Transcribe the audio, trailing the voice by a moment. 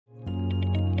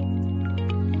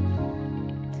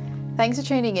Thanks for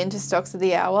tuning in to Stocks of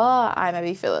the Hour. I'm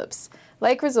Abby Phillips.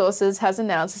 Lake Resources has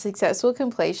announced the successful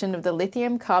completion of the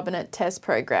lithium carbonate test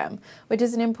program, which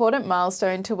is an important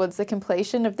milestone towards the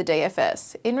completion of the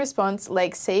DFS. In response,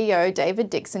 Lake's CEO David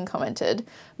Dixon commented,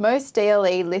 "Most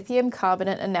DLE lithium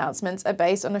carbonate announcements are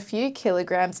based on a few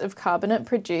kilograms of carbonate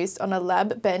produced on a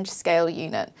lab bench scale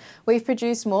unit. We've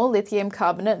produced more lithium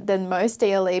carbonate than most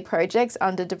DLE projects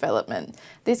under development.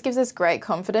 This gives us great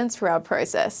confidence for our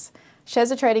process."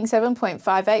 Shares are trading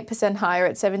 7.58% higher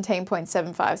at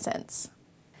 17.75 cents.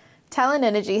 Talon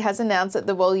Energy has announced that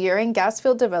the Walyering gas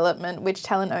field development, which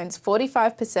Talon owns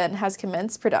 45%, has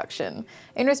commenced production.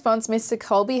 In response, Mr.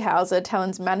 Colby Hauser,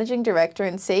 Talon's managing director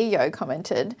and CEO,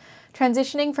 commented,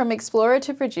 "Transitioning from explorer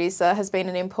to producer has been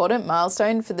an important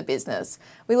milestone for the business.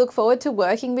 We look forward to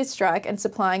working with Strike and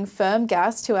supplying firm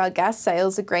gas to our gas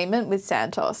sales agreement with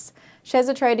Santos." Shares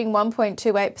are trading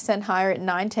 1.28% higher at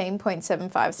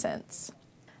 19.75 cents.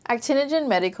 Actinogen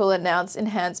Medical announced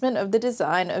enhancement of the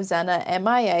design of Xana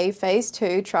MIA Phase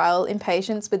 2 trial in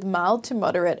patients with mild to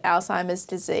moderate Alzheimer's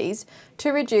disease to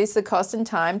reduce the cost and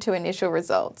time to initial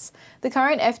results. The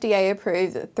current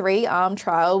FDA-approved 3-arm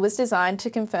trial was designed to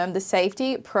confirm the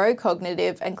safety,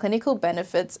 pro-cognitive and clinical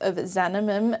benefits of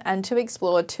Xanamem and to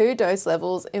explore 2 dose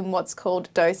levels in what's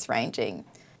called dose ranging.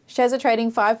 Shares are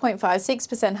trading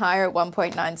 5.56% higher at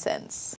 1.9 cents.